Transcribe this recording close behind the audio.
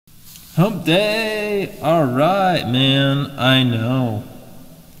Hump day! Alright, man. I know.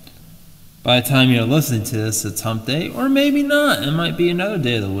 By the time you're listening to this, it's hump day. Or maybe not. It might be another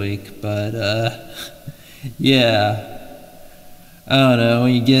day of the week. But, yeah. I don't know.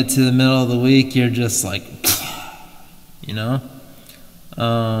 When you get to the middle of the week, you're just like, you know?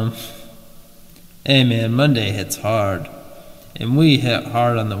 Hey, man, Monday hits hard. And we hit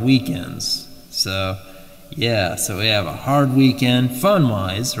hard on the weekends. So, yeah, so we have a hard weekend,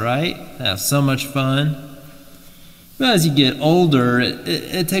 fun-wise, right? Have so much fun. But as you get older,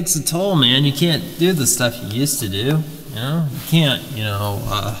 it takes a toll, man. You can't do the stuff you used to do, you know? You can't,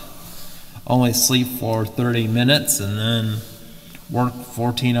 only sleep for 30 minutes and then work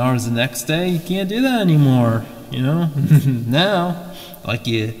 14 hours the next day. You can't do that anymore, you know? Now, like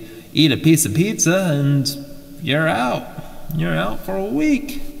you eat a piece of pizza and you're out. You're out for a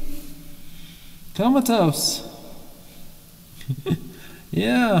week. Comatose.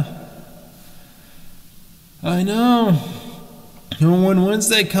 Yeah. I know. And when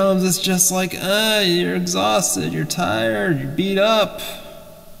Wednesday comes, it's just like, you're exhausted, you're tired, you're beat up.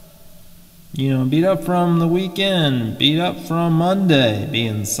 Beat up from the weekend, beat up from Monday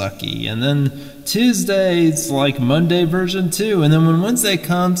being sucky. And then Tuesday's like Monday version 2. And then when Wednesday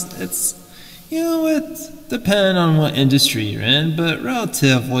comes, it's, it depends on what industry you're in, but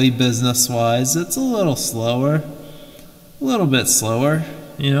relatively business-wise, it's a little slower. A little bit slower,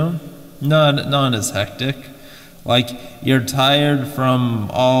 not as hectic. Like, you're tired from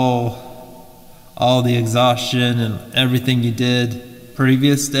all the exhaustion and everything you did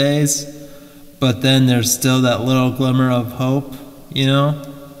previous days, but then there's still that little glimmer of hope,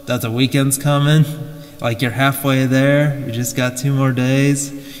 that the weekend's coming. Like, you're halfway there, you just got 2 more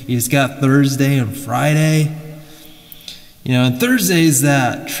days. You just got Thursday and Friday. And Thursday's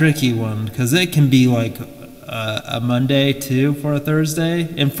that tricky one, because it can be like a Monday too for a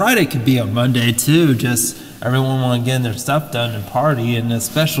Thursday, and Friday could be a Monday too. Just everyone want to get their stuff done and party, and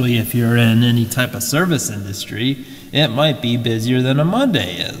especially if you're in any type of service industry, it might be busier than a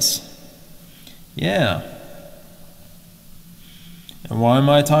Monday is. Yeah. And why am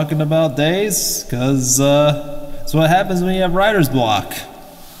I talking about days? Because it's what happens when you have writer's block.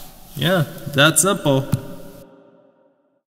 Yeah, that simple.